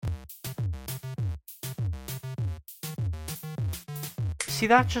See,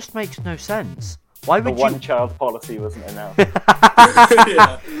 that just makes no sense. Why The would you... one-child policy wasn't enough.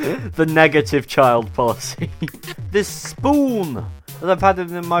 Yeah. The negative child policy. This spoon that I've had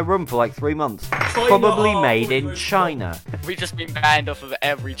in my room for like 3 months. Probably made in China. We've just been banned off of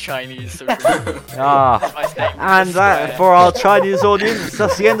every Chinese social And that, for our Chinese audience,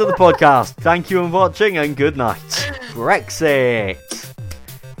 that's the end of the podcast. Thank you for watching and good night. Brexit.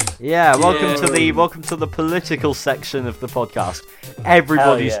 Yeah, welcome to the political section of the podcast.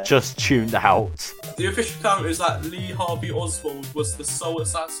 Everybody's just tuned out. The official account is that Lee Harvey Oswald was the sole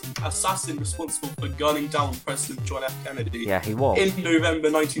assassin responsible for gunning down President John F. Kennedy. Yeah, he was. In November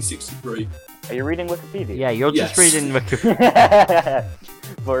 1963. Are you reading Wikipedia? Yeah, you're just Yes. reading Wikipedia.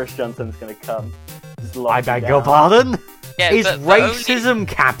 Boris Johnson's gonna come. Just lock I you beg down. your pardon? Yeah, Is but racism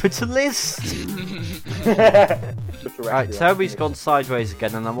capitalist? Right, Toby's gone sideways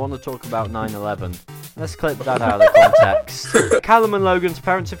again, and I want to talk about 9/11. Let's clip that out of context. Callum and Logan's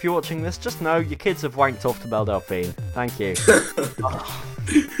parents, if you're watching this, just know your kids have wanked off to Belle Delphine. Thank you.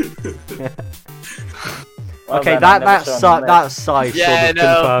 Okay, that side Yeah, sort of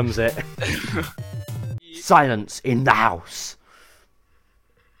no. confirms it. Silence in the house.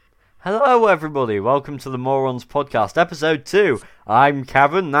 Hello, everybody. Welcome to the Morons Podcast, episode 2. I'm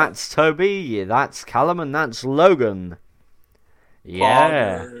Kevin. That's Toby. That's Callum, and that's Logan.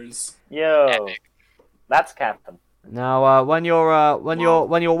 Yeah. Partners. Yo, that's Captain. Now, when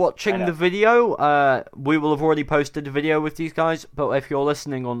you're watching the video, we will have already posted a video with these guys. But if you're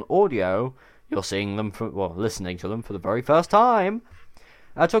listening on audio, you're seeing them listening to them for the very first time.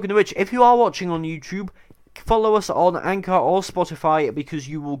 Talking to which, if you are watching on YouTube, follow us on Anchor or Spotify because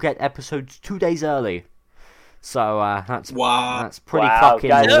you will get episodes 2 days early. So that's pretty fucking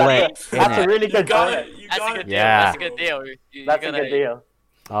guys, lit. That's a really good got deal. it. You That's got a good it. deal. Yeah. That's a good deal. That's a good deal.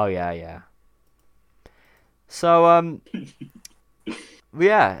 Oh yeah. So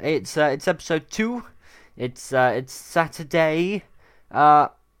yeah, it's episode 2. It's Saturday.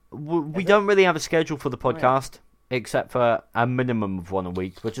 We don't really have a schedule for the podcast except for a minimum of one a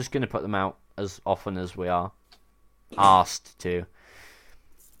week. We're just going to put them out as often as we are asked to.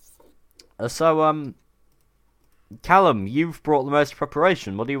 So Callum, you've brought the most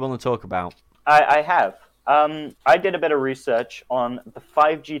preparation. What do you want to talk about? I have. I did a bit of research on the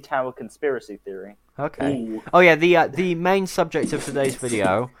 5G tower conspiracy theory. Okay. Ooh. Oh yeah, the main subject of today's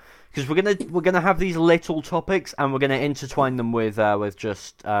video, because we're gonna have these little topics and we're gonna intertwine them with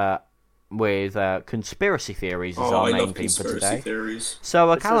conspiracy theories as our I main love theme for conspiracy today. theories.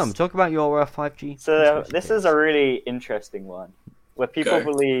 So This Callum, is- talk about your 5G. So conspiracy this theories. is a really interesting one, where people Okay.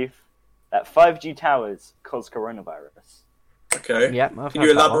 believe that 5G towers cause coronavirus. Okay. Yep, I've Can heard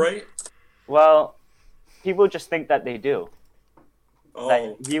you that one. elaborate? Well, people just think that they do. Oh.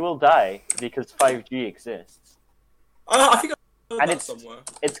 That you will die because 5G exists. I think I heard And that it's- somewhere.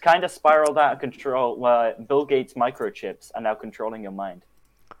 It's kind of spiraled out of control where Bill Gates' microchips are now controlling your mind.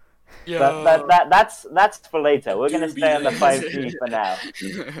 But that's for later. We're going to stay on the 5G for now.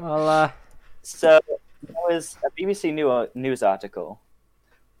 Well, So there was a BBC news article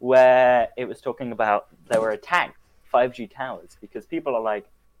where it was talking about there were attacked 5G towers because people are like,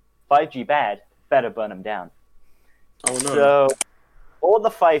 5G bad, better burn them down. Oh no. So all the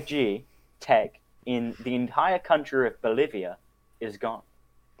 5G tech in the entire country of Bolivia is gone.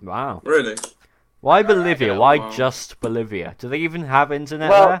 wow. Really? Why Bolivia? Yeah, Why wow. just Bolivia? Do they even have internet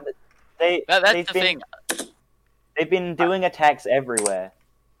Well, there? That's they've the been, thing. They've been doing attacks everywhere,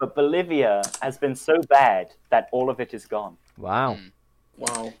 but Bolivia has been so bad that all of it is gone. Wow.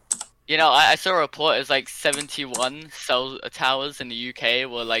 Wow. You know, I saw a report. It's like 71 cell towers in the UK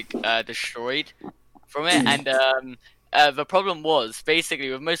were like destroyed from it, and the problem was basically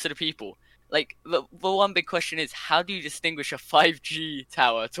with most of the people. Like the one big question is, how do you distinguish a 5G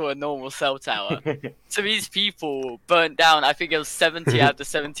tower to a normal cell tower? So these people burnt down. I think it was 70 out of the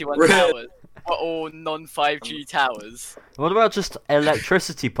 71 Really? towers were all non-5G towers. What about just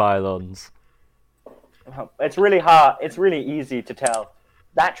electricity pylons? It's really hard. It's really easy to tell.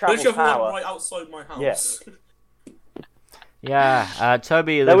 That Don't travels you have one power. right outside my house? Yeah,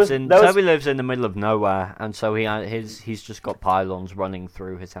 Toby There lives was- in there was- Toby lives in the middle of nowhere, and so he's just got pylons running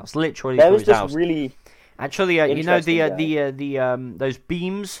through his house, literally There through was his this house. really Actually, you know interesting those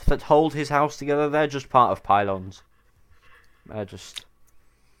beams that hold his house together, they're just part of pylons. They're just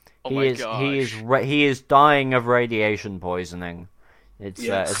Oh he my is gosh. he is dying of radiation poising. It's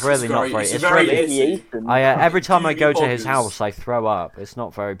Yes, really it's not very- very. it's It's very really. radiation. Every time I go to his Boggers. house, I throw up. It's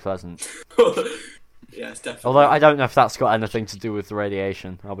not very pleasant. Yeah, it's definitely. Although I don't know if that's got anything to do with the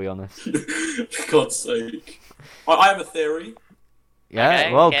radiation. I'll be honest. For God's sake. I have a theory. Yeah,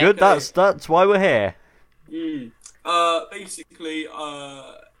 Okay, well, okay, good. okay. That's why we're here. Mm. Basically,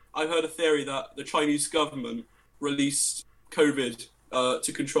 I've heard a theory that the Chinese government released COVID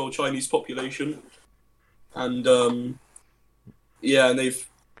to control Chinese population, and and they've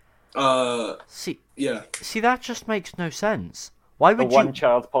See, yeah. that just makes no sense. Why The would you?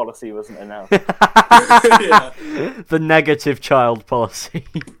 one-child policy wasn't enough. Yeah. The negative child policy.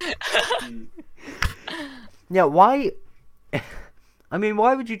 Yeah, why? I mean,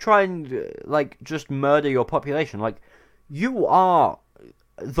 why would you try and just murder your population? Like, you are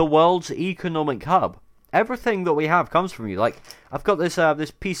the world's economic hub. Everything that we have comes from you. Like, I've got this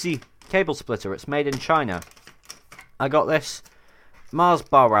this PC cable splitter. It's made in China. I got this Mars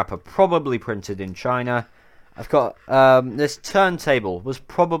bar wrapper, probably printed in China. I've got this turntable, was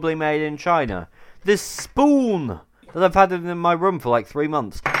probably made in China. This spoon that I've had in my room for like 3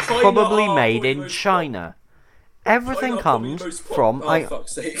 months, probably made in China. Everything comes from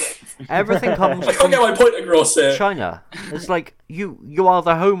fuck's sake. everything comes I can't from get my point across here. China. It's like you are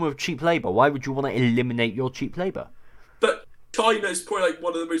the home of cheap labour. Why would you want to eliminate your cheap labour? But China is probably like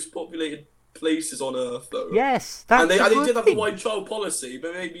one of the most populated places on Earth, though. Yes, that's And they a did good have the thing. one-child policy,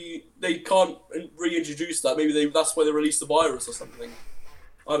 but maybe they can't reintroduce that. Maybe that's why they released the virus or something.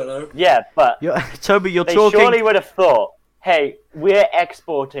 I don't know. Yeah, but Toby, you're they talking. surely would have thought, hey, we're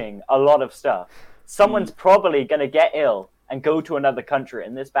exporting a lot of stuff. Someone's probably going to get ill and go to another country,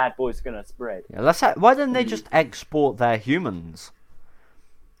 and this bad boy's going to spread. Yeah, why didn't they just export their humans?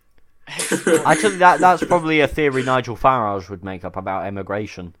 Actually, that's probably a theory Nigel Farage would make up about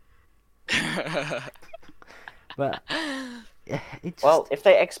immigration. But it's Well, if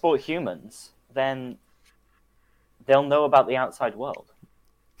they export humans, then they'll know about the outside world.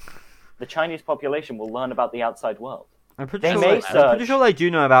 The Chinese population will learn about the outside world. I'm pretty they sure may I'm pretty search- sure they do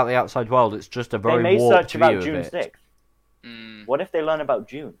know about the outside world. It's just a They very may warped search about view June of it. 6th. What if they learn about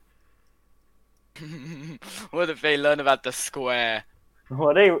June? What if they learn about the square?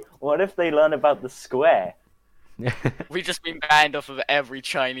 What if they learn about the square? We've just been banned off of every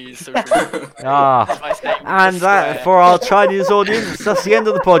Chinese social media Ah, by saying and the that square. for our Chinese audience, that's the end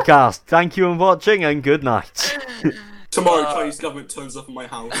of the podcast. Thank you for watching, and good night. Tomorrow, Chinese government turns up at my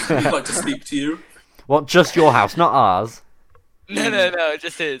house. We'd like to speak to you. What? Just your house, not ours. No, it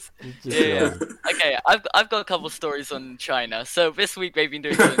just is. Just Yeah. yours. Okay, I've got a couple stories on China. So this week they've been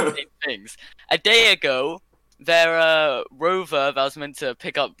doing some insane things. A day ago, their rover that was meant to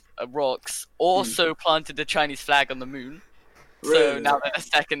pick up rocks also planted the Chinese flag on the moon. So Really? now they're the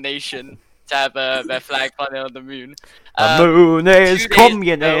second nation to have their flag planted on the moon. The moon is 2 days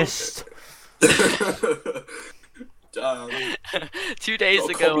communist. Damn. 2 days Got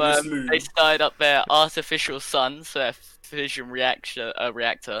a ago, communist moon. they started up their artificial sun, so their fission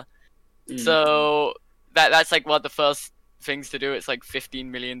reactor. So that's like one of the first things to do. It's like 15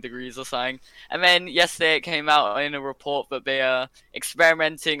 million degrees or something. And then yesterday it came out in a report that they are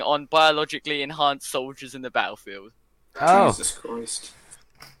experimenting on biologically enhanced soldiers in the battlefield. Oh, Jesus Christ.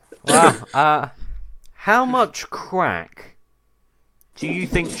 wow. How much crack do you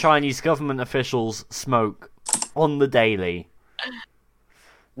think Chinese government officials smoke on the daily?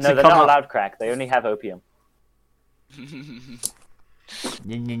 No, To they're come not up- allowed crack. They only have opium.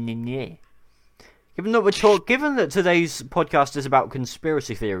 Given that today's podcast is about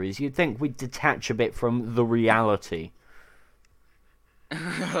conspiracy theories, you'd think we'd detach a bit from the reality.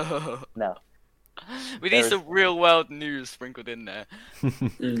 No. We need some real world news sprinkled in there.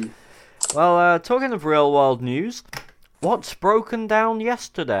 Well, talking of real world news, what's broken down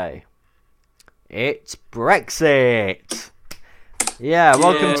yesterday? It's Brexit. Yeah,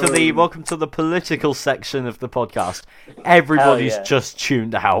 welcome to the political section of the podcast. Everybody's yeah. just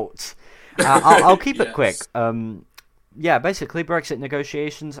tuned out. I'll keep it Yes. quick. Basically, Brexit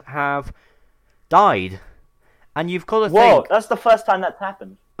negotiations have died, and you've got to Whoa, think. that's the first time that's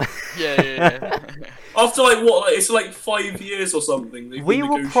happened. Yeah. After like what? Like, it's like 5 years or something. they've We been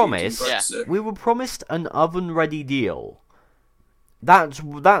were negotiating promised. Brexit. We were promised an oven-ready deal. That's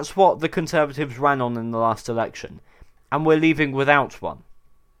what the Conservatives ran on in the last election, and we're leaving without one.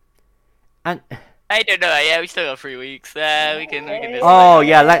 And I don't know. Yeah, we still got 3 weeks. We can. oh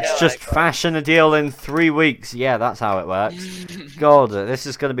yeah, let's just fashion a deal in 3 weeks. Yeah, that's how it works. God, this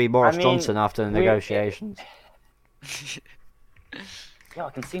is going to be Boris I mean, Johnson after the negotiations. Yo, I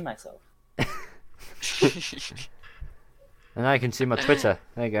can see myself. And now you can see my Twitter.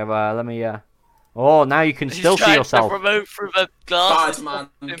 There you go. Let me. Oh, now you can still see yourself. To promote through the glass. Bad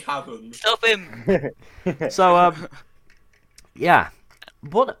man cavern. Stop him. So, yeah.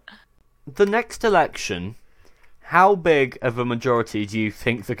 What the next election? How big of a majority do you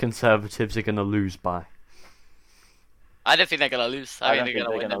think the Conservatives are going to lose by? I don't think they're gonna lose. I don't think they're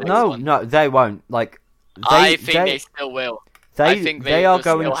think gonna they're win the gonna next No, one. no, they won't. Like, I think they still will. I think they are will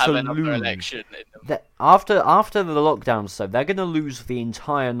going still have to another lose. election in them. After the lockdown, so they're going to lose the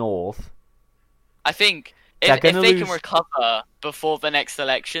entire North. I think They're if gonna they lose- can recover before the next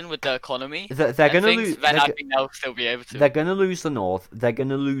election with the economy, They're and going to things, lose. then I think they'll still be able to. They're going to lose the North. They're going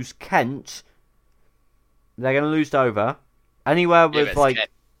to lose Kent. They're going to lose Dover. Anywhere Yeah, with but it's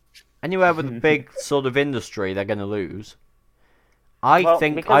anywhere with a big sort of industry, they're going to lose. I Well,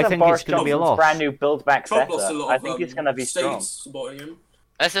 think because of it's Boris going to be a Johnson's loss. brand new Build Back Trump Better, lost a lot I of think he's going to be strong. states supporting him.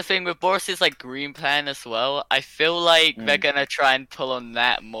 That's the thing with Boris's green plan as well. I feel like they're gonna try and pull on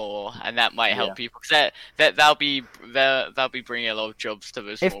that more, and that might help Yeah. people because that'll be bringing a lot of jobs to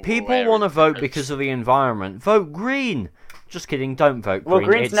those. If more people rural want to areas. vote because of the environment, vote Green. Just kidding, don't vote Well, Green.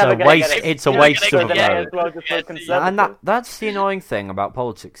 Green's It's never a gonna waste. get it. It's a You're not waste gonna of a get They it. as vote. well just vote Yeah, Conservative. And that's the annoying thing about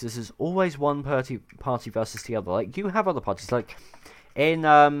politics. This is always one party versus the other. Like you have other parties, like in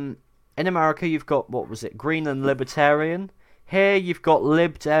America, you've got what was it, Green and Libertarian. Here you've got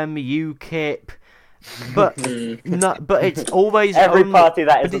Lib Dem, UKIP, but but it's always Every only, party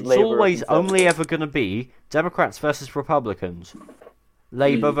that but isn't it's Labour or always Conservative. only ever going to be Democrats versus Republicans,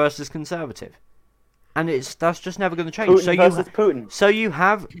 Labour versus Conservative, and that's just never going to change. Putin So versus Putin. so you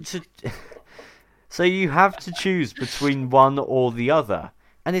have to so you have to choose between one or the other,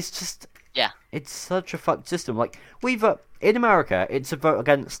 and it's just it's such a fucked system. Like we've in America, it's a vote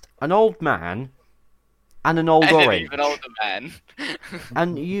against an old man and an old and an orange, even older man.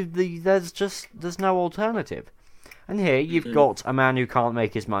 and there's no alternative. And here you've got a man who can't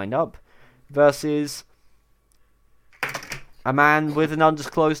make his mind up versus a man with an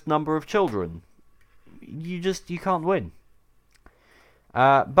undisclosed number of children. You can't win.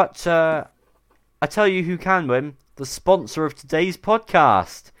 But I tell you who can win. The sponsor of today's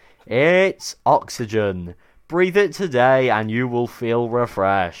podcast. It's Oxygen. Breathe it today and you will feel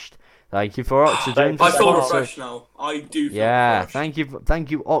refreshed. Thank you for Oxygen. for I feel sponsoring- refreshed now. I do feel Yeah, refreshed.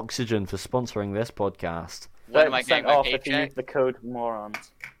 thank you Oxygen for sponsoring this podcast. When am I 30% getting my off if you paycheck? use the code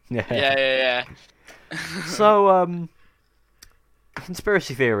morons. Yeah. So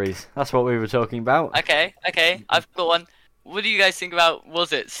conspiracy theories. That's what we were talking about. Okay. I've got one. What do you guys think about?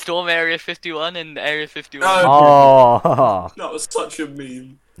 Was it Storm Area 51 and Area 51? Oh, That was such a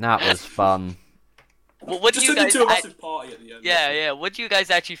meme. that was fun. What do Just you turned guys? into a massive party at the end. Yeah. What do you guys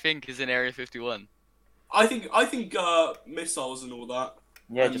actually think is in Area 51? I think missiles and all that.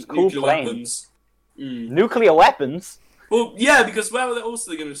 Yeah, and just cool nuclear planes. weapons. Nuclear weapons? Well, yeah, because where are they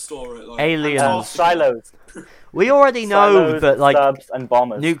also going to store it? Like, Aliens. Antarctica? Silos. We already know Silos, that subs, and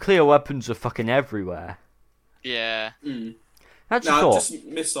bombers. nuclear weapons are fucking everywhere. Yeah. That's Nah, thought. just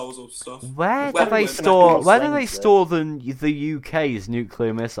missiles or stuff. Where do Weapon they weapons. store? Where do Things they that- store the UK's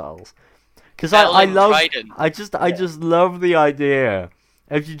nuclear missiles? Because They're I like love. Trident. I just love the idea.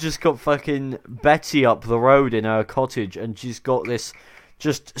 If you just got fucking Betty up the road in her cottage and she's got this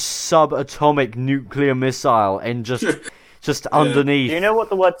just subatomic nuclear missile and just underneath. Do you know what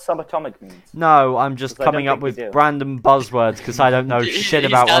the word subatomic means? No, I'm just 'Cause I don't coming up think with we do. random buzzwords because I don't know He's shit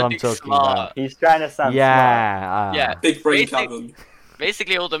about what I'm sounding talking smart. about. He's trying to sound smart. Yeah. Yeah. Big brain Basically- cavern.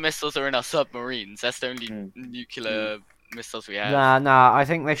 Basically, all the missiles are in our submarines. That's the only nuclear missiles we have. Nah. I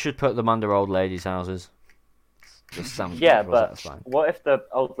think they should put them under old ladies' houses. Just sounds Yeah, good, but that's fine. what if the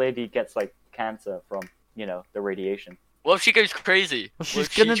old lady gets cancer from, the radiation? What if she goes crazy? Well, What she's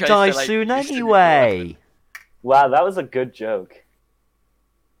if she gonna tries die to, soon distribute anyway. Wow, that was a good joke.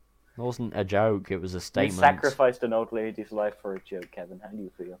 It wasn't a joke, it was a You statement. sacrificed an old lady's life for a joke, Kevin. How do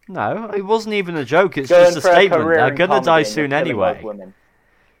you feel? No, it wasn't even a joke, it's Going just a for statement. career They're in gonna comedy die and you're soon killing anyway. old women.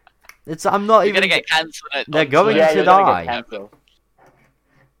 I'm not You're even. gonna get cancelled. They're on going Twitter. to you're gonna die. get cancelled.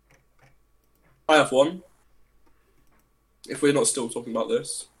 I have one. If we're not still talking about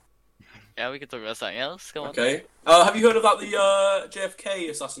this. Yeah, we can talk about something else. Go on. Okay. Have you heard about the JFK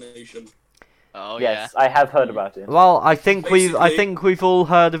assassination? Oh Yes, I have heard about it. Well, I think Basically- we've all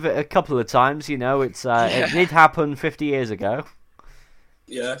heard of it a couple of times. It's it did happen 50 years ago.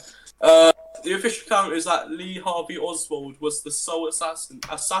 Yeah. The official account is that Lee Harvey Oswald was the sole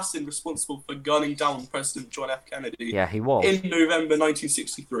assassin responsible for gunning down President John F. Kennedy Yeah, he was. in November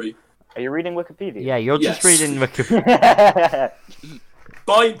 1963. Are you reading Wikipedia? Yeah, you're just Yes. reading Wikipedia.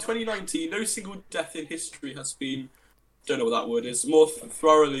 By 2019, no single death in history has been, don't know what that word is, more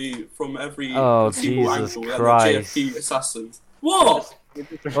thoroughly from every Oh, conceivable Jesus angle than Christ. the JFK assassin. What?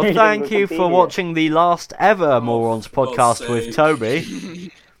 Well, thank you for watching the last ever Morons for podcast God's with sake.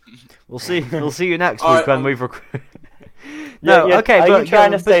 Toby. We'll see you next Alright, week when I'm- we've No, okay, are but you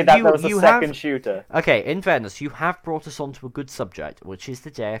trying to but say that you, there was a you second have... shooter? Okay, in fairness, you have brought us onto a good subject, which is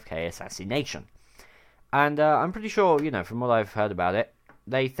the JFK assassination. And I'm pretty sure, from what I've heard about it,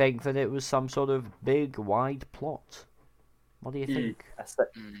 they think that it was some sort of big, wide plot. What do you think?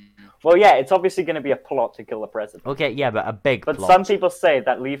 Well, yeah, it's obviously going to be a plot to kill the president. Okay, yeah, but a big But plot. some people say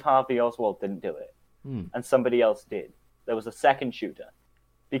that Lee Harvey Oswald didn't do it, Hmm. and somebody else did. There was a second shooter,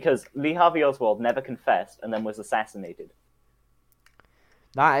 because Lee Harvey Oswald never confessed and then was assassinated.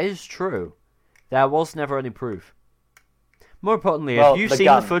 That is true. There was never any proof. More importantly, Well, if you've the seen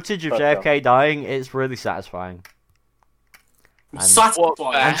gun, the footage of but, JFK dying, it's really satisfying.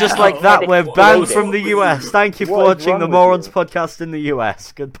 Satisfying. And just like that, we're What banned is from the US. Thank you for What is watching wrong the with Morons you? podcast in the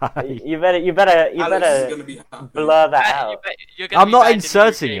US. Goodbye. You Alex better is gonna be happy. blur that Yeah, out. you're gonna I'm be not banned in the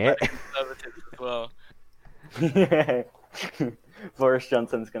inserting UK it. by the Conservatives as well. Boris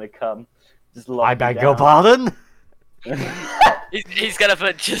Johnson's gonna come. Just lock I you beg down. your pardon? He's gonna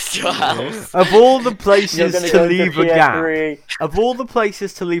put just your house. Of all the You're places gonna to go leave a Pier gap, 3. of all the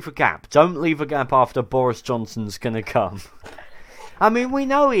places to leave a gap, don't leave a gap after Boris Johnson's gonna come. I mean, we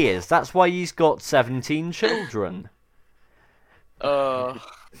know he is. That's why he's got 17 children. Oh,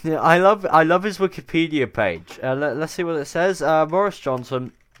 Yeah, I love his Wikipedia page. Let's see what it says. Boris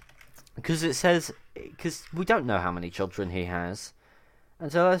Johnson, because we don't know how many children he has,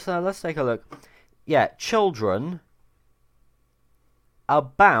 and so let's take a look. Yeah, children. At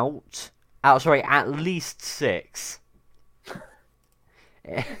least 6.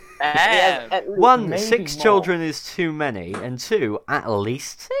 damn. At least 1, maybe 6 more. children is too many, and 2, at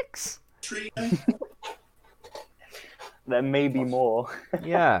least 6. There may be more.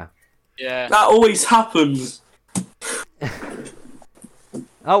 Yeah. Yeah. That always happens.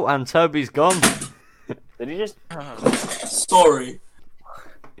 Oh, and Toby's gone. Did he just? Sorry.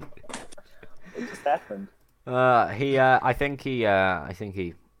 What just happened? I think he. I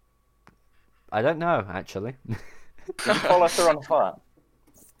don't know actually. Follow through on what?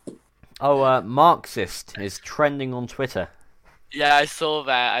 Oh, Marxist is trending on Twitter. Yeah, I saw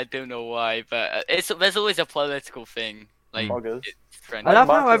that. I don't know why, but there's always a political thing. Like Poggers. it's trending. I love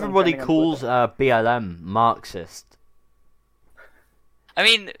how Marxism everybody trending on calls BLM Marxist. I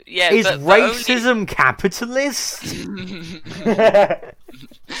mean, yeah. Is but racism capitalist?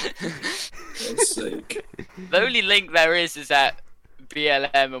 God's sake. The only link there is that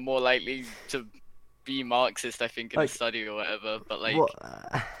BLM are more likely to be Marxist, I think, in Like- the study or whatever. But like, What?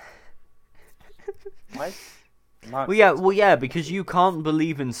 What? Well, yeah, because you can't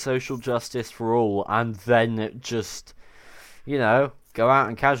believe in social justice for all and then just, go out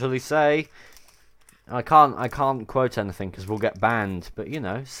and casually say, I can't quote anything because we'll get banned, but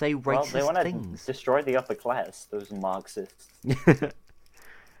say Well, they racist want to things. destroy the upper class. Those Marxists.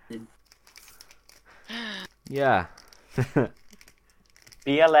 Yeah.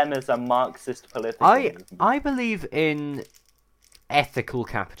 BLM is a Marxist political movement. I believe in ethical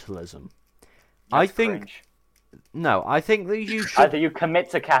capitalism. I That's think cringe. no, I think that you should. Either you commit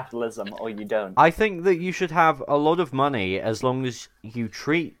to capitalism or you don't. I think that you should have a lot of money as long as you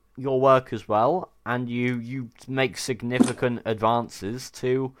treat your workers well and you make significant advances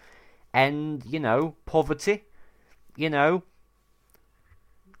to end, poverty.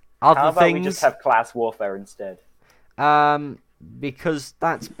 Other How about things. we just have class warfare instead? Because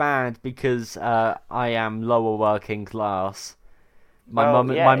that's bad. Because I am lower working class. My Well,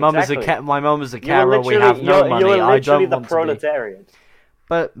 mum, yeah, my mum exactly. my mum is a You're carer. We have no you're money. I literally don't the want to be. proletariat.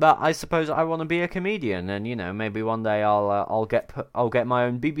 But I suppose I want to be a comedian, and maybe one day I'll get my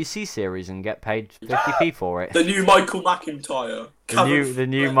own BBC series and get paid 50p for it. The new Michael McIntyre. The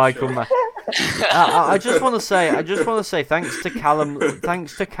new Michael. I just want to say thanks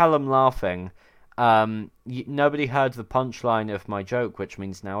to Callum laughing. Nobody heard the punchline of my joke, which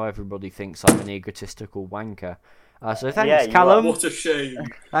means now everybody thinks I'm an egotistical wanker. So thanks, Yeah, you Callum. What a shame.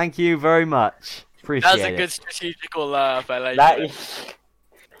 Thank you very much. Appreciate that was a it. good strategical laugh. I like That it.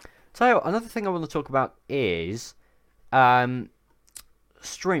 So another thing I want to talk about is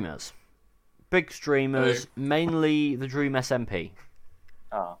streamers. Big streamers, mainly the Dream SMP.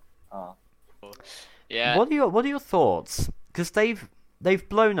 oh. Yeah. What are your thoughts? Because they've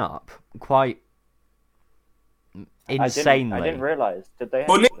blown up quite insanely. I didn't realize. Did they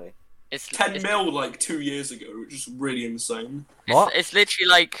Well, actually? It's 10 mil like 2 years ago, which is really insane. What? It's literally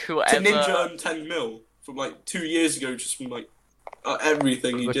like whoever. Ninja earned 10 mil from like 2 years ago, just from like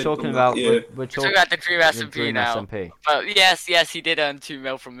everything he We're did. talking on about that year. we're Talking talking about the Dream the SMP Dream now. SMP. But yes, he did earn 2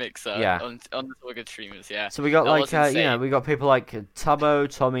 mil from Mixer. Yeah. On the Torrid streamers. Yeah. So we got That was insane. we got people like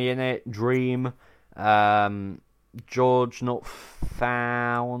Tubbo, Tommy Innit, Dream, George Not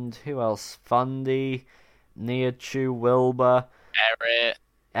Found. Who else? Fundy, Neachu, Wilbur, Eric.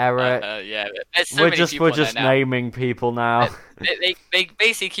 Eric. Yeah. There's so many people we're on there just now. naming people now. They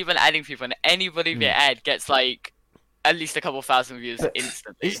basically keep on adding people, and anybody they add gets like at least a couple thousand views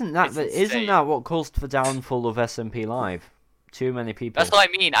instantly. Isn't that It's isn't insane. that what caused the downfall of SMP Live? Too many people. That's what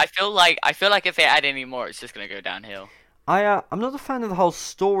I mean. I feel like if they add any more, it's just gonna go downhill. I'm not a fan of the whole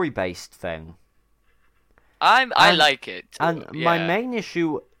story-based thing. I And- like it. And yeah. my main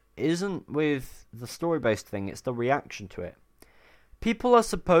issue isn't with the story-based thing, it's the reaction to it. People are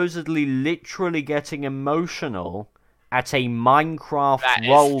supposedly literally getting emotional at a Minecraft That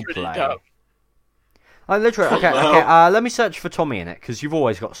is pretty roleplay. dumb. Like, literally, okay, let me search for Tommy in it, because you've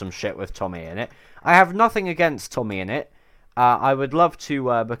always got some shit with Tommy in it. I have nothing against Tommy in it. I would love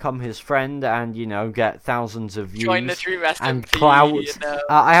to become his friend and, get thousands of views. Join the Dream SMP, and clout.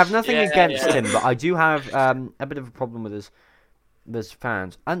 I have nothing Yeah, against yeah. him, but I do have a bit of a problem with his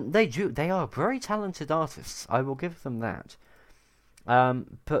fans, and they are very talented artists. I will give them that.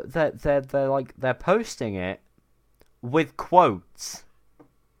 But they're posting it with quotes.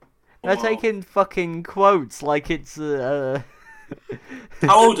 They're Wow. taking fucking quotes like it's How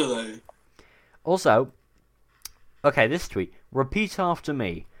old are they? Also, okay, this tweet. Repeat after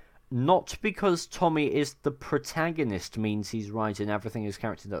me. Not because Tommy is the protagonist means he's right in everything his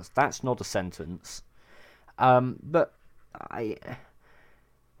character does. That's not a sentence. But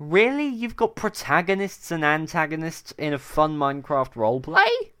really? You've got protagonists and antagonists in a fun Minecraft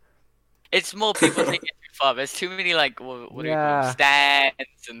roleplay? It's more people taking it too far. There's too many what do you call Yeah. them?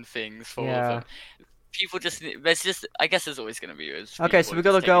 Stands and things for all Yeah. of them. People I guess there's always gonna be. Okay, so we've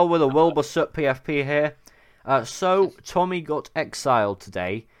got a girl with a Wilbur Soot PFP here. So, Tommy got exiled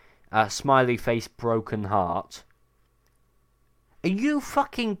today. Smiley face, broken heart. Are you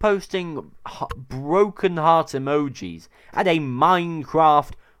fucking posting broken heart emojis at a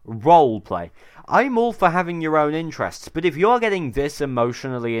Minecraft roleplay? I'm all for having your own interests, but if you're getting this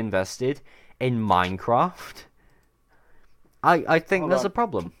emotionally invested in Minecraft, I think Hold there's on. a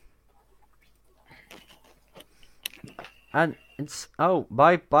problem. And it's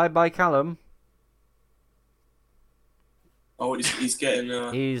bye Callum. Oh, he's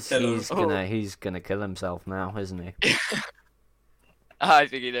getting. He's killer. he's gonna kill himself now, isn't he? I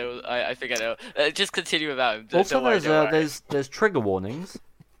think you know. I think I know. Just continue without him. Also, Don't worry, don't worry. there's trigger warnings.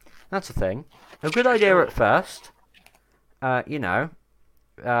 That's a thing. A good idea at first, but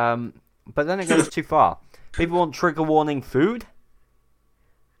then it goes too far. People want trigger warning food.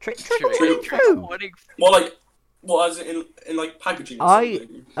 Trigger warning food. Well, like, what as in like packaging? Or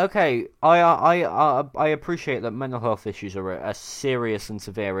something? Okay, I appreciate that mental health issues are a serious and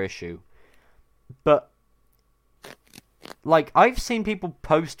severe issue, but like I've seen people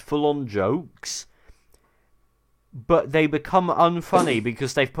post full-on jokes, but they become unfunny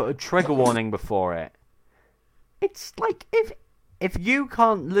because they've put a trigger warning before it. It's like if you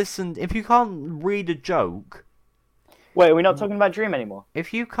can't read a joke. Wait, are we not talking about Dream anymore?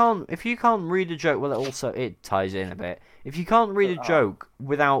 If you can't read a joke, well, it ties in a bit. If you can't read a joke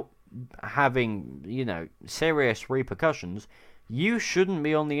without having, serious repercussions, you shouldn't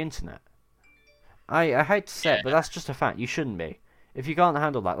be on the internet. I hate to say it, but that's just a fact. You shouldn't be. If you can't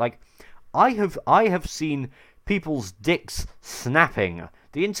handle that, like, I have seen people's dicks snapping.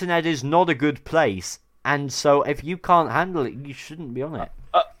 The internet is not a good place, and so if you can't handle it, you shouldn't be on it.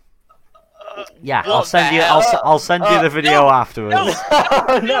 Yeah, I'll send you. I'll send you the video afterwards.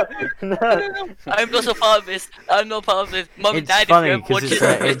 No. I'm not a part of this. I'm not part of this. Mum and It's Dad, funny, if you're 'cause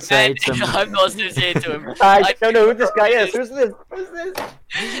watching, it's a- I'm not associated to him. I don't know who this guy is. Who's this?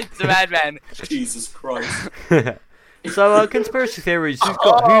 It's a madman. Jesus Christ. So, conspiracy theories.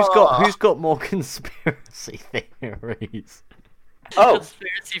 Who's got more conspiracy theories? Oh,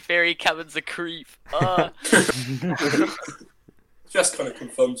 Conspiracy theory. Kevin's a creep. Just kind of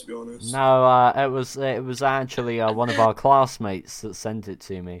confirmed, to be honest. No, it was actually one of our classmates that sent it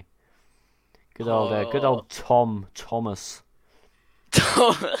to me. Good old Thomas.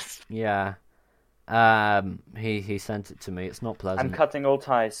 Thomas. Yeah. He sent it to me. It's not pleasant. I'm cutting all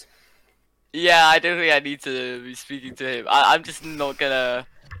ties. Yeah, I don't think I need to be speaking to him. I'm just not gonna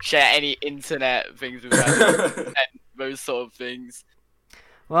share any internet things with him and those sort of things.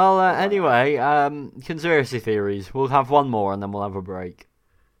 Well, anyway, conspiracy theories. We'll have one more and then we'll have a break.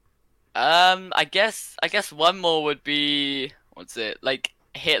 I guess one more would be like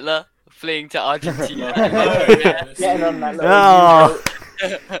Hitler fleeing to Argentina. Getting on that little Oh,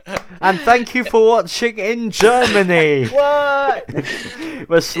 and thank you for watching in Germany. What?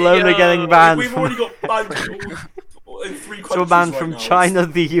 We're slowly Yo, getting banned. We've from, already got banned in 3 countries. so we're banned right from now. China,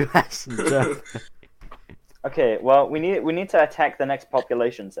 the US, and Germany. Okay, well, we need to attack the next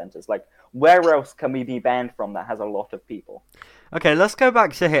population centers. Like, where else can we be banned from that has a lot of people? Okay, let's go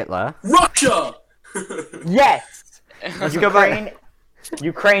back to Hitler. Russia! Yes. Let's go back. Ukraine.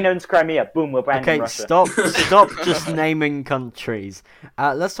 Ukraine owns Crimea. Boom, we're banned Okay, Russia. stop just naming countries.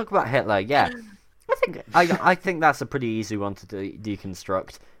 Let's talk about Hitler. Yeah, I think that's a pretty easy one to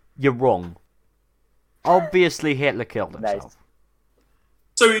deconstruct. You're wrong. Obviously, Hitler killed himself.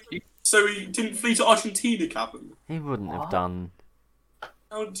 Nice. So he didn't flee to Argentina, Captain? He wouldn't have done.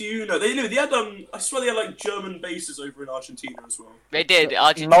 How do you know? They had I swear they had like German bases over in Argentina as well. They did.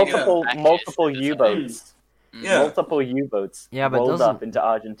 Argentina Multiple U-boats. Yeah. Multiple U-boats. Yeah, but rolled doesn't- up into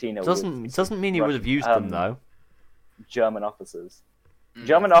Argentina. Doesn't mean he would have used them though. German officers.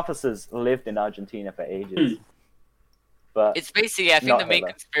 German officers lived in Argentina for ages. But It's basically, I think Not the main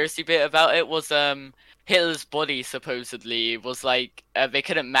Hitler. conspiracy bit about it was Hitler's body supposedly was like they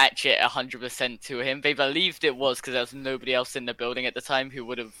couldn't match it 100% to him. They believed it was because there was nobody else in the building at the time who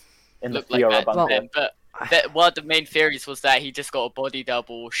would have in the looked like Fiora that. bunker. Then. But one of the main theories was that he just got a body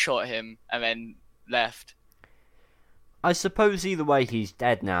double, shot him, and then left. I suppose either way he's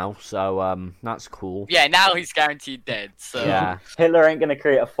dead now, so that's cool. Yeah, now he's guaranteed dead. So Yeah. Hitler ain't gonna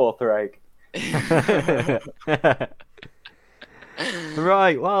create a Fourth Reich.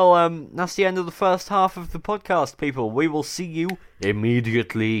 Right, well, that's the end of the first half of the podcast, people. We will see you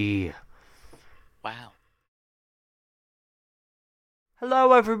immediately. wow.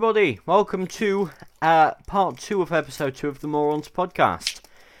 Hello, everybody. Welcome to part 2 of episode 2 of the Morons podcast.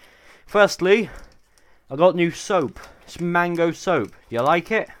 Firstly, I got new soap. It's mango soap. Do you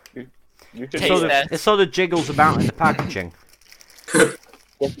like it? You should Taste it. It sort of jiggles about in the packaging.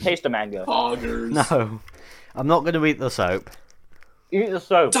 taste a mango. Poggers. No, I'm not going to eat the soap. Eat the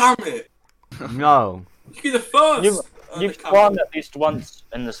soap. Damn it! No. You be the first. You've Captain. sworn at least once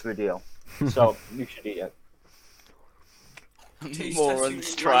in this video, so you should eat it. Taste Morons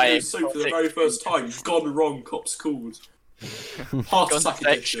testing try mango soap for the very first time. Gone wrong, cops called. Heart attack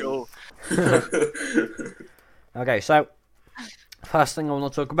edition. Contextual. Okay, so, first thing I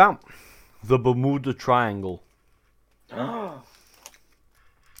want to talk about, the Bermuda Triangle.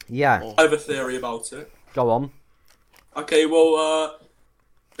 Yeah, I have a theory about it. go on. Okay, well,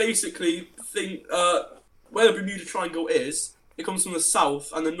 basically, where the Bermuda Triangle is, it comes from the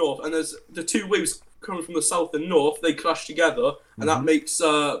south and the north, and there's the two waves coming from the south and north. They clash together, and that makes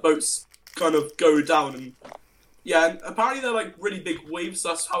boats kind of go down. And yeah, and apparently they're like really big waves.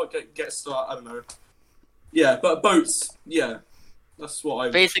 That's how it gets to. I don't know. Yeah, but boats. Yeah, that's what I.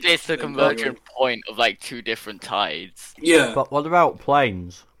 Basically, it's the convergent point of like two different tides. Yeah, But what about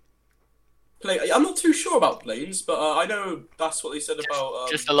planes? I'm not too sure about planes, but I know that's what they said about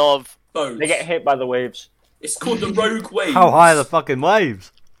Just a lot of boats. They get hit by the waves. It's called the rogue waves. How high are the fucking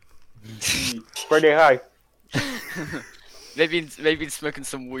waves? Pretty high. they've been smoking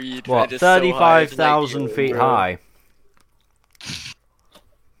some weed. What, They're just so high, it's like, 35,000 feet high?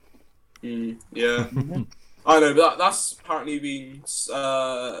 Yeah. I know, but that's apparently been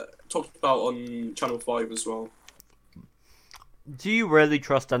talked about on Channel 5 as well. Do you really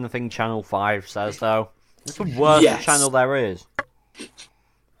trust anything Channel 5 says, though? It's the worst Yes. channel there is.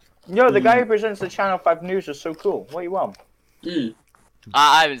 Yo, the guy who presents the Channel 5 news is so cool. What do you want?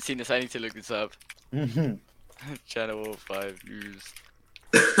 I haven't seen this. I need to look this up. Channel 5 News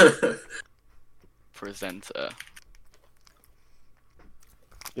presenter.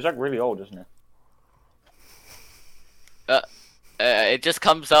 He's like really old, isn't It just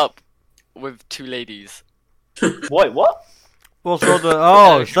comes up with two ladies. he? Wait, what? What's all the...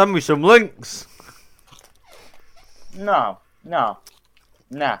 Oh, send me some links. No. Nah.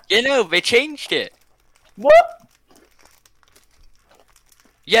 You know, they changed it. What?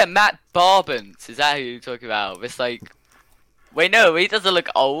 Yeah, Matt Barbans. Is that who you're talking about? It's like... Wait, no, he doesn't look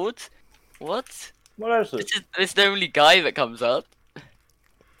old. What? What is it? This is the only guy that comes up.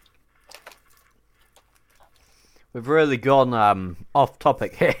 We've really gone off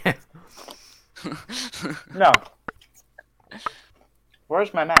topic here. No.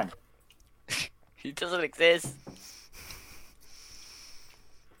 Where's my man? He doesn't exist.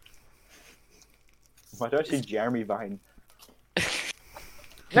 Why do I see Jeremy Vine?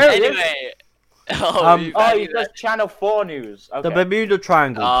 There he is. Anyway. Oh, you he does Channel 4 news. Okay. The Bermuda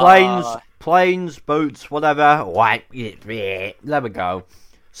Triangle. Ah. Planes, boats, whatever. White. There we go.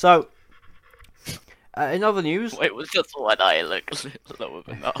 So, in other news... Wait, was just one eye look lower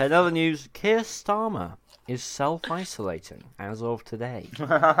than that? In other news, Keir Starmer is self-isolating as of today.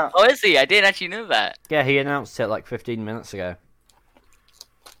 Oh, is he? I didn't actually know that. Yeah, he announced it like 15 minutes ago.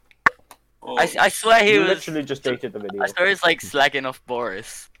 Oh, I swear he You was. literally just dated the video. I swear he was like slagging off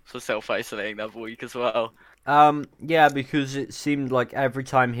Boris for self-isolating that week as well. Yeah, because it seemed like every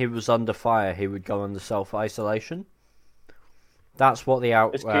time he was under fire, he would go under self-isolation. That's what the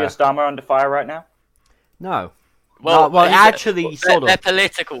Is Keir Starmer under fire right now? No. well, he's actually, sort they're of.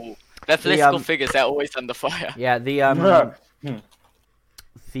 political. They're political figures. They're always under fire. Yeah, the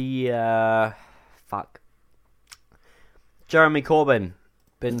fuck. Jeremy Corbyn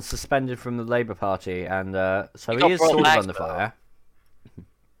been suspended from the Labour Party, and so got he is brought sort of back, under fire.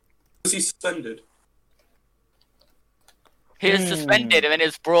 Was he suspended? He was suspended and then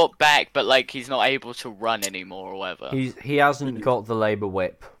is brought back, but like he's not able to run anymore or whatever. He hasn't got the Labour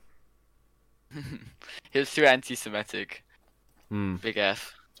whip. He was too anti-Semitic. Hmm. Big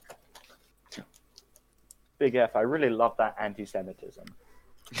F. Big F. I really love that anti-Semitism.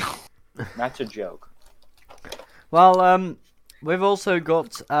 That's a joke. Well, we've also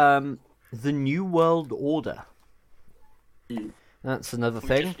got the New World Order. That's another We've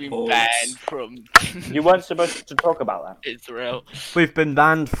thing. just been banned from You weren't supposed to talk about that. Israel. We've been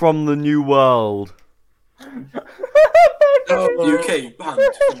banned from the New World. UK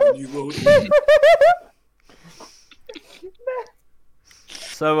banned from the New World.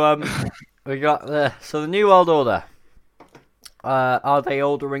 So we got the New World Order. Are they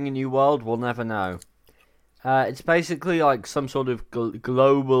ordering a new world? We'll never know. It's basically like some sort of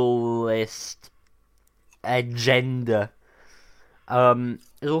globalist agenda.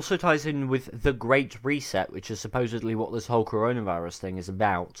 It also ties in with the Great Reset, which is supposedly what this whole coronavirus thing is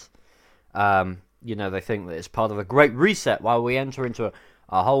about. You know, they think that it's part of a Great Reset while we enter into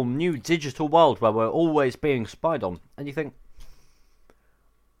a whole new digital world where we're always being spied on. And you think,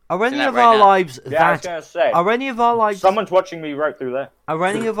 are any of our lives Yeah, I was that... gonna say. Are any of our lives... Someone's watching me right through there. Are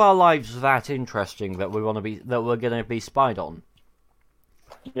any of our lives that interesting that we're gonna be spied on?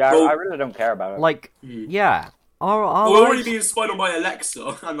 Yeah, Well- I really don't care about it. Like, yeah, our We're already lives, being spied on by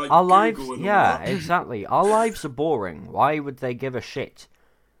Alexa and like our Google lives, and all yeah, that. exactly. Our lives are boring. Why would they give a shit?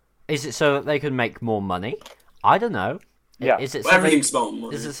 Is it so that they can make more money? I don't know. Yeah. Is it Well, so everything's about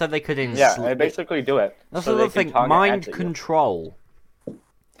money. is it so they could Yeah, they basically do it. That's so another they can thing. target Mind ads at you. control.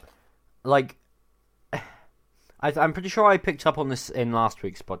 Like, I'm pretty sure I picked up on this in last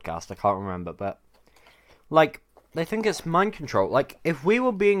week's podcast. I can't remember, but like, they think it's mind control. Like, if we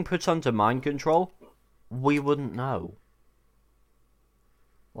were being put under mind control, we wouldn't know.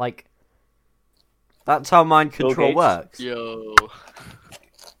 Like, that's how mind Bill control Gates? works. Yo.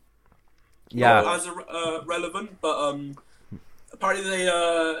 Yeah. Not as relevant, but apparently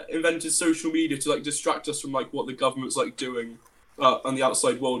they invented social media to like distract us from like what the government's like doing on the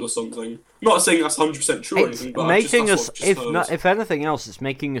outside world or something. Not saying that's 100% true or It's anything, but making that's us, what I've just heard. if anything else, it's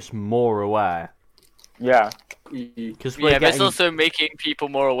making us more aware. Yeah. Because Yeah, but it's also making people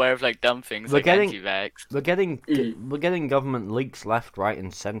more aware of like dumb things We're like getting- anti-vax. we're getting government leaks left, right,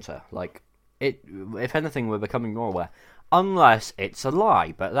 and centre. Like, if anything, we're becoming more aware. Unless it's a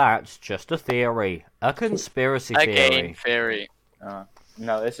lie, but that's just a theory, a conspiracy A theory. game theory.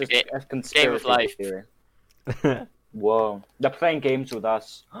 No, it's just Game- a conspiracy life. theory. Whoa. They're playing games with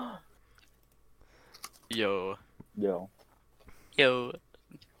us. Yo. Yo. Yo.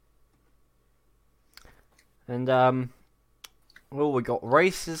 And well, we got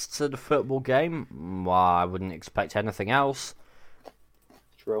racists at the football game. Well, I wouldn't expect anything else.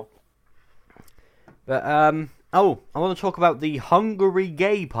 True. But oh, I want to talk about the Hungary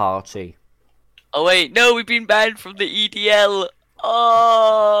gay party. Oh wait, no, we've been banned from the EDL.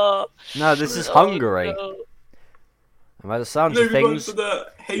 Oh. No, this is Oh, Hungary. no. And by the sounds No, of we went things, for the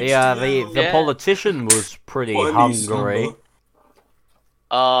the HDL. the Yeah. politician was pretty What a nice Hungary. number.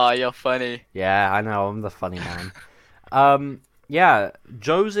 Oh, you're funny. Yeah, I know, I'm the funny man. Yeah,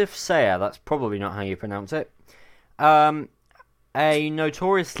 Joseph Sayer, that's probably not how you pronounce it. A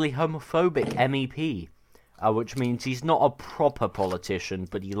notoriously homophobic MEP, which means he's not a proper politician,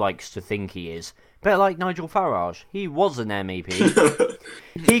 but he likes to think he is. Bit like Nigel Farage, he was an MEP.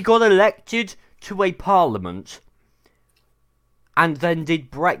 He got elected to a parliament, and then did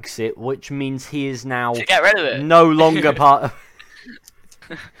Brexit, which means he is now To get rid of it. no longer part of...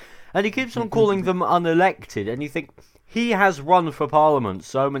 And he keeps on calling them unelected, and you think, he has run for parliament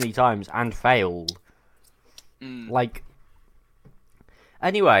so many times and failed. Like...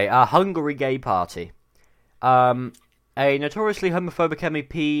 Anyway, a Hungary gay party. A notoriously homophobic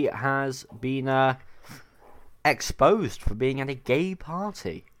MEP has been exposed for being at a gay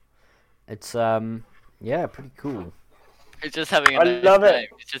party. It's, yeah, pretty cool. He's just having a I nice love it. time.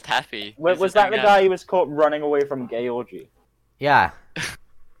 He's just happy. Was He's just that the hanging guy who was caught running away from gay orgy? Yeah,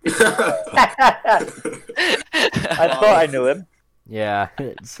 I thought I knew him. yeah,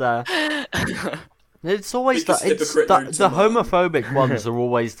 it's always Biggest hypocrite known to the man. homophobic ones are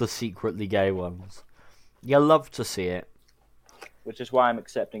always the secretly gay ones. You love to see it. Which is why I'm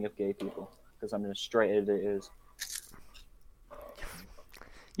accepting of gay people. Because I'm as straight as it is.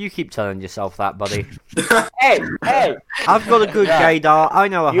 You keep telling yourself that, buddy. Hey! I've got a good Yeah. gaydar. I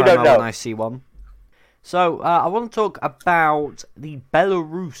know a You don't homo know. when I see one. So, I want to talk about the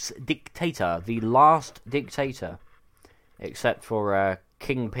Belarus dictator, the last dictator, except for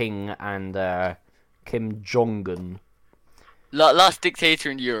King Ping and Kim Jong-un. Last dictator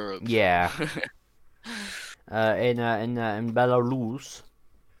in Europe. Yeah. In Belarus,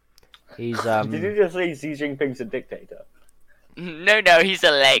 he's Did you just say Xi Jinping's a dictator? No, he's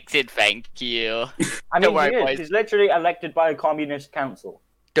elected. Thank you. I Don't mean, worry, he is. boys. He's literally elected by a communist council.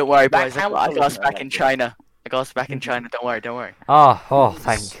 Don't worry, That boys. I council got us isn't back in elected. China. I got us back in China. Don't worry. Oh,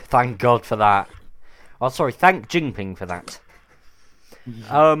 thank God for that. Oh, sorry, thank Jinping for that.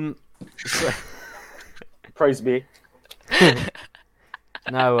 Praise be.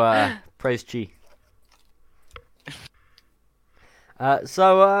 No, praise G.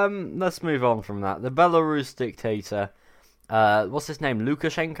 So let's move on from that. The Belarus dictator, what's his name?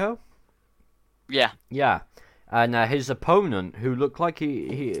 Lukashenko? Yeah. Yeah. And his opponent, who looked like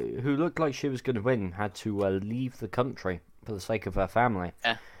who looked like she was going to win, had to leave the country for the sake of her family.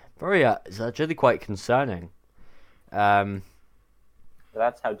 Yeah. It's actually quite concerning. That's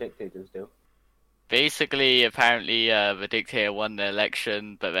how dictators do. Basically, apparently, the dictator won the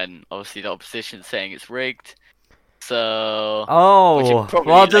election, but then obviously the opposition's saying it's rigged. So. Which Oh, it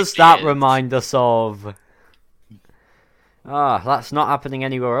probably what does likely that is. remind us of? That's not happening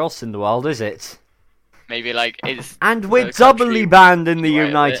anywhere else in the world, is it? Maybe like it's. And we're the doubly country banned in the right of it.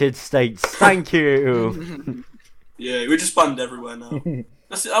 United States. Thank you. Yeah, we're just banned everywhere now.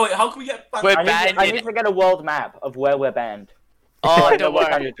 That's it. Oh wait, how can we get banned? We're I banned need to get a world map of where we're banned. Oh, I know don't what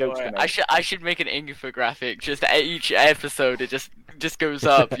worry. kind of Don't jokes worry. to make. I should make an infographic. Just at each episode, it just goes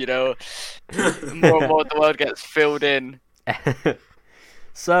up. You know, more and more the world gets filled in.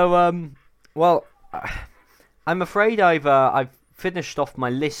 So, well, I'm afraid I've finished off my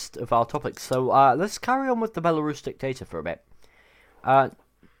list of our topics. So, let's carry on with the Belarus dictator for a bit.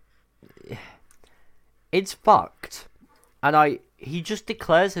 It's fucked, and he just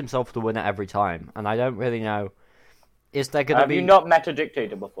declares himself the winner every time, and I don't really know. Is there going to Have be? you not met a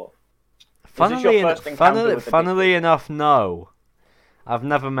dictator before? Funnily, your first encounter with a funnily enough, no. I've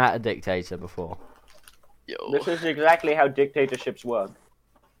never met a dictator before. Yo. This is exactly how dictatorships work.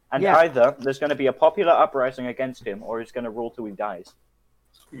 And Yeah. either there's going to be a popular uprising against him, or he's going to rule till he dies.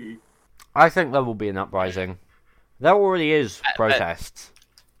 I think there will be an uprising. There already is but- protests.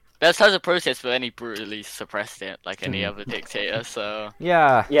 That's how the process, but then he brutally suppressed it like Hmm. any other dictator. So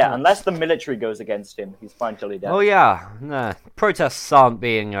Yeah. Yeah, unless the military goes against him, he's fine till he dies. Oh yeah. No. Protests aren't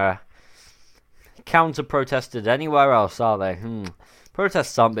being counter-protested anywhere else, are they?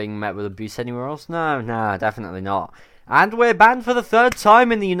 Protests aren't being met with abuse anywhere else. No, definitely not. And we're banned for the third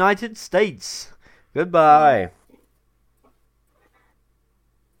time in the United States. Goodbye.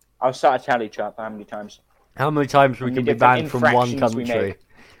 I'll start a tally chart for how many times. How many times we How can many be banned different from one infractions we country?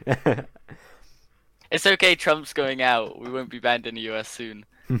 it's okay. Trump's going out. We won't be banned in the US soon.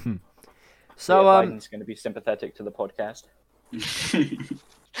 So Biden's going to be sympathetic to the podcast.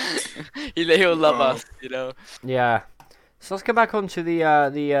 He'll love Oh. us, you know. yeah. So let's go back onto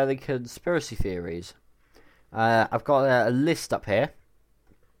the conspiracy theories. I've got a list up here.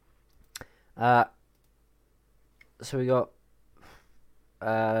 So we got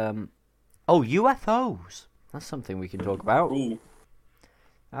UFOs. That's something we can talk about. Ooh.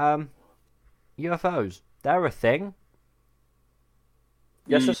 UFOs. They're a thing.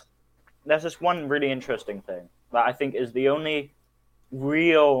 There's this one really interesting thing that I think is the only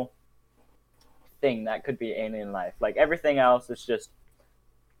real thing that could be alien life. Like everything else is just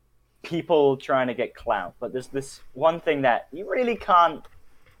people trying to get clout. But there's this one thing that you really can't.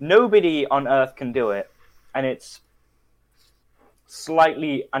 Nobody on Earth can do it, and it's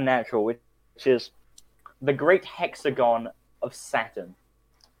slightly unnatural, which is the Great Hexagon of Saturn,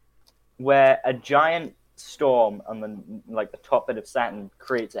 where a giant storm on the top bit of Saturn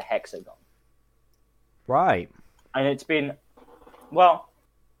creates a hexagon. Right. And it's been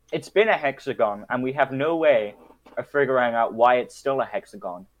a hexagon, and we have no way of figuring out why it's still a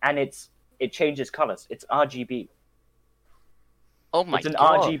hexagon. And it changes colors. It's RGB. Oh my It's an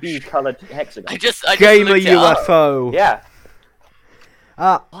god. RGB colored hexagon. I just Gamer looked it up. UFO. Yeah.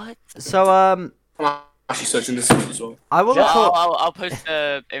 What? So I'm actually searching this up as well. I want to Yeah. talk. I'll post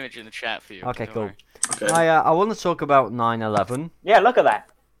the image in the chat for you. Okay, don't cool. worry. Okay. I want to talk about 9/11. Yeah, look at that.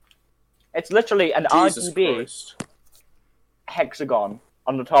 It's literally an Jesus RGB Christ. hexagon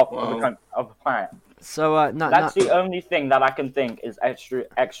on the top Wow. of the planet. So That's the only thing that I can think is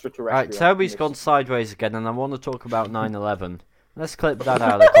extraterrestrial. Right, Toby's in gone this. sideways again, and I want to talk about 9/11. Let's clip that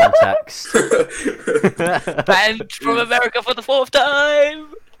out of context. Banned from America for the fourth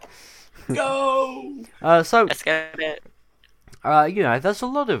time. go! So, Let's get it. there's a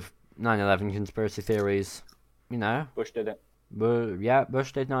lot of 9/11 conspiracy theories. Bush did it.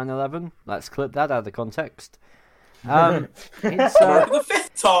 Bush did 9/11. Let's clip that out of the context. It's For the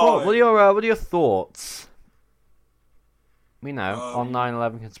fifth time. what are your thoughts? On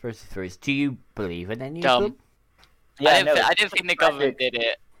 9/11 conspiracy theories. Do you believe in any of Dumb. them? Yeah, I didn't think the government did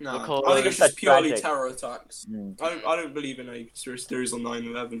it. No, Because- I think it's just That's purely tragic. terror attacks. Mm. I don't believe in any conspiracy theories on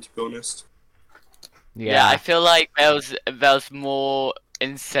 9/11, to be honest. Yeah, I feel like there's more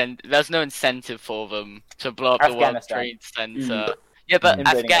there's no incentive for them to blow up the World Afghanistan. Trade Center. Yeah, but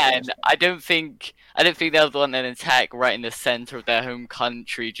Invading Afghan, Afghanistan. I don't think they'll want an attack right in the center of their home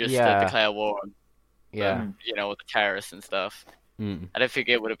country just Yeah. to declare war on Yeah. the terrorists and stuff. Mm. I don't think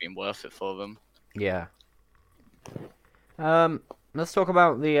it would have been worth it for them. Yeah. Let's talk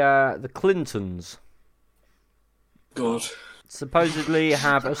about the Clintons. God. Supposedly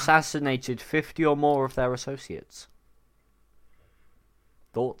have assassinated 50 or more of their associates.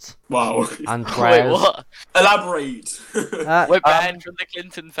 Thoughts Wow. and Wait, prayers? what? Elaborate. We're banned from the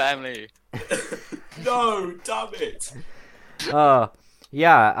Clinton family. No, damn it.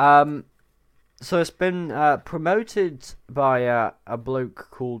 So it's been promoted by a bloke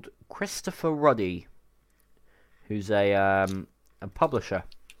called Christopher Ruddy, who's a publisher.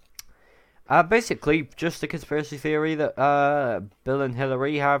 Basically, just a conspiracy theory that Bill and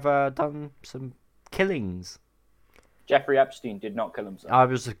Hillary have done some killings. Jeffrey Epstein did not kill himself.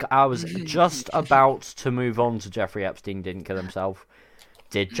 I was just about to move on to Jeffrey Epstein didn't kill himself.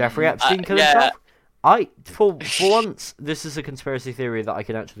 Did Jeffrey Epstein kill yeah. himself? For once, this is a conspiracy theory that I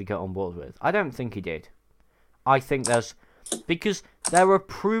can actually get on board with. I don't think he did. I think because there are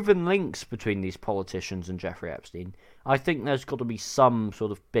proven links between these politicians and Jeffrey Epstein. I think there's got to be some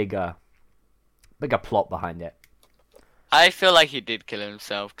sort of bigger plot behind it. I feel like he did kill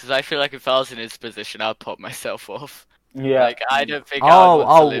himself because I feel like if I was in his position, I'd pop myself off. Yeah. Like I don't think I would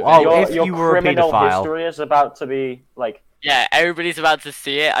want to live in- if your you were a criminal paedophile. history is about to be like. Yeah, everybody's about to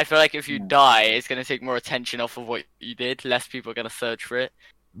see it. I feel like if you die, it's going to take more attention off of what you did. Less people are going to search for it.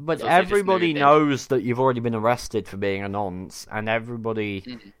 But So they just everybody moved in. knows that you've already been arrested for being a nonce, and everybody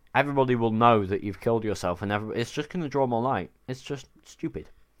will know that you've killed yourself, and it's just going to draw more light. It's just stupid.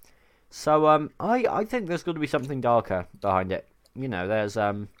 So I think there's going to be something darker behind it. There's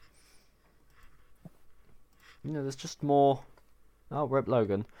there's just more. Oh, rip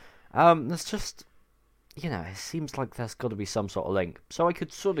Logan. There's just, it seems like there's got to be some sort of link. So I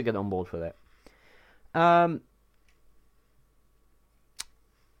could sort of get on board with it.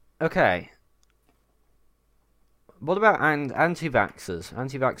 Okay. What about anti-vaxxers?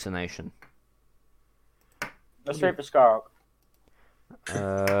 Anti-vaccination? Let's straight for Scarrock.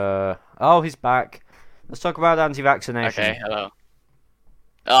 Oh, he's back. Let's talk about anti-vaccination. Okay, hello.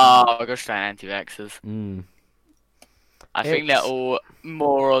 Oh, gosh, trying anti-vaxxers. I think they're all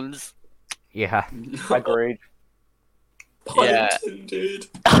morons. Yeah. Agreed. Yeah. Pun intended.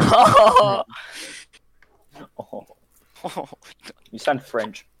 Oh, you sound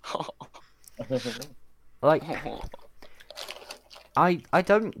French. Like, I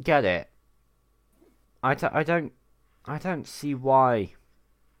don't get it. I don't see why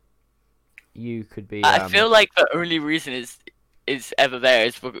you could be. I feel like the only reason is ever there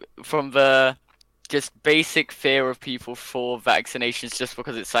is from the just basic fear of people for vaccinations, just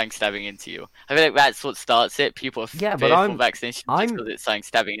because it's something stabbing into you. I feel like that's what starts it. People are Yeah, but fearful of vaccinations I'm- just because it's something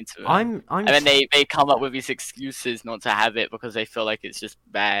stabbing into them. I'm and then they come up with these excuses not to have it because they feel like it's just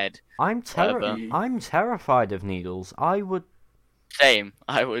bad. whatever. I'm terrified of needles. I Same.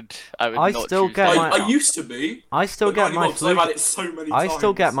 I would I not still choose get that. my- I used to be. still but get not my anymore, 'cause I've flu. had it so many I times.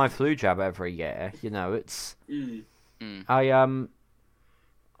 still get my flu jab every year. It's Mm.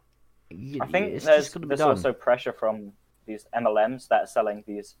 I think it's there's just gonna be done. also pressure from these MLMs that are selling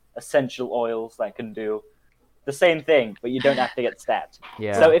these essential oils that can do the same thing, but you don't have to get stabbed.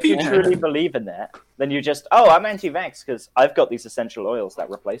 Yeah. So if you People- truly believe in that, then you just, I'm anti-vax because I've got these essential oils that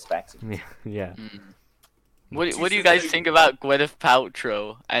replace vaccine. yeah. What do you guys think about Gwyneth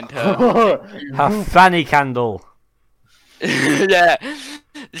Paltrow and her? Her fanny candle. Yeah,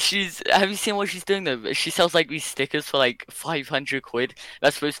 have you seen what she's doing though? She sells like these stickers for like 500 quid.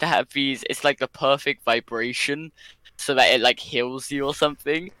 That's supposed to have these. It's like the perfect vibration, so that it like heals you or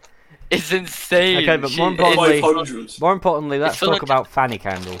something. It's insane. Okay, but more She- importantly- 500. More importantly, let's full talk of- about fanny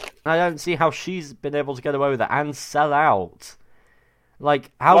candle. I don't see how she's been able to get away with it and sell out. Like,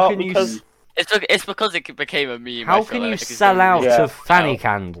 how Well, can you? because- It's because it became a meme. How I feel can you like, it's sell very out Yeah. to fanny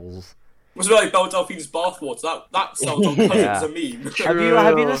candles? Was it like Belle Delphine's bathwater? That sounds on Yeah. as a meme.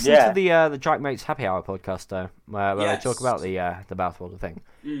 Have you listened Yeah. to the Jack Mates Happy Hour podcast though, where they Yes. talk about the bathwater thing?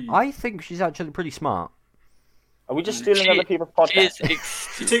 Mm. I think she's actually pretty smart. Are we just stealing She- other people's She is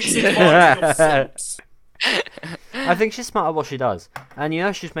podcasts? She takes advantage of simps. I think she's smart at what she does, and you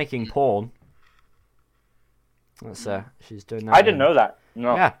know she's making porn. That's she's doing that. I didn't know that.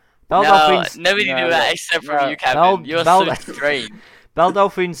 No. Yeah, Belle No, Delphine's nobody No, knew no, that except for no. you, Kevin. You're Belle- so strange. Belle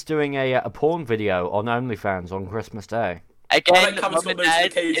Delphine's doing a porn video on OnlyFans on Christmas Day. Again, Kevin's Mum got and Dad,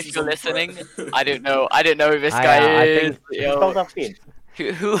 notifications if you're on listening, for it. I don't know who this I guy is. think- Yo, Belle Delphine.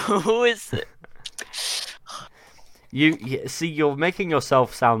 who is it? You see, you're making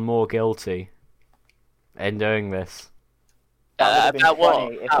yourself sound more guilty in doing this. That would've been About what?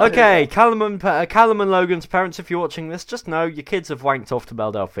 funny if- Okay, Callum and Logan's parents, if you're watching this, just know your kids have wanked off to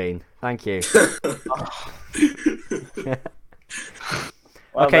Belle Delphine. Thank you.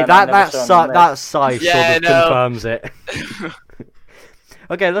 Well, Okay, then, I never saw him in that sigh Yeah, sort of no. confirms it.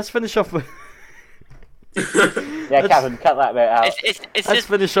 Okay, let's finish off with this. Yeah, Kevin, cut that bit out. It's let's just,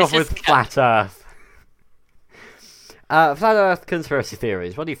 finish it's off just with Flat Earth. Flat Earth conspiracy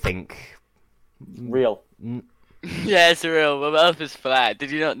theories. What do you think? Real. Yeah, it's real. Well, Earth is flat.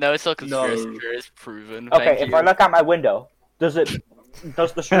 Did you not know? It's not conspiracy No. theory. It's proven. Okay, Thank if you. I look out my window, does the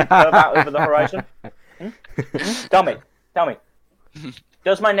street curve out over the horizon? Tell me.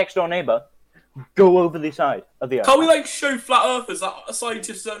 Does my next door neighbor go over the side of the earth? Can't we like show flat earthers that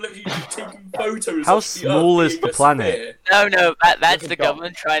scientists are literally taking photos? How of the small Earth is being the a planet? sphere? No, that's Look the at God.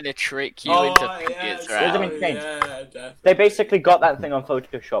 government trying to trick you Oh, into yeah, thinking it's sorry, Doesn't round. make sense. yeah, definitely. They basically got that thing on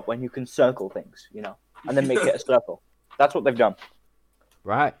Photoshop when you can circle things, and then make it a circle. That's what they've done.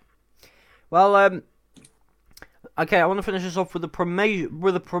 Right. Well, okay, I want to finish this off with a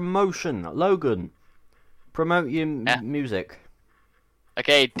promotion. Logan, promote your Yeah. music.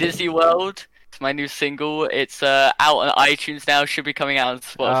 Okay, Disney World. It's my new single. It's out on iTunes now. Should be coming out on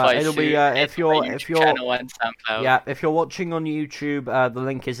Spotify It'll soon. be, It's if you're- my if YouTube you're- channel and SoundCloud. Yeah, if you're watching on YouTube, the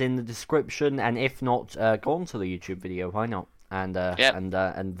link is in the description, and if not, go on to the YouTube video. Why not? And Yep. and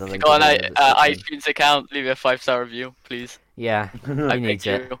the link. Go on is in the description. iTunes account. Leave a 5-star review, please. Yeah, he I needs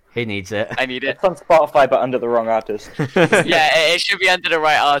thank it. you. He needs it. I need it. It's on Spotify, but under the wrong artist. Yeah, it should be under the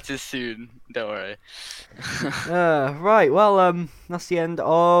right artist soon. Don't worry. Right. Well, that's the end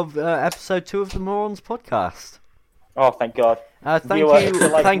of episode 2 of the Morons podcast. Oh, thank God. Thank Viewer, you, if you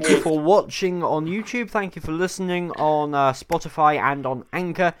like thank you me- for watching on YouTube. Thank you for listening on Spotify and on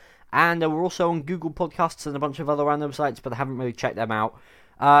Anchor, and we're also on Google Podcasts and a bunch of other random sites, but I haven't really checked them out.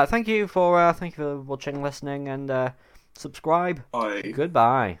 Thank you for watching, listening, and subscribe. Bye.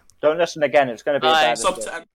 Goodbye. Don't listen again. It's going to be a Bye. bad Sub episode. to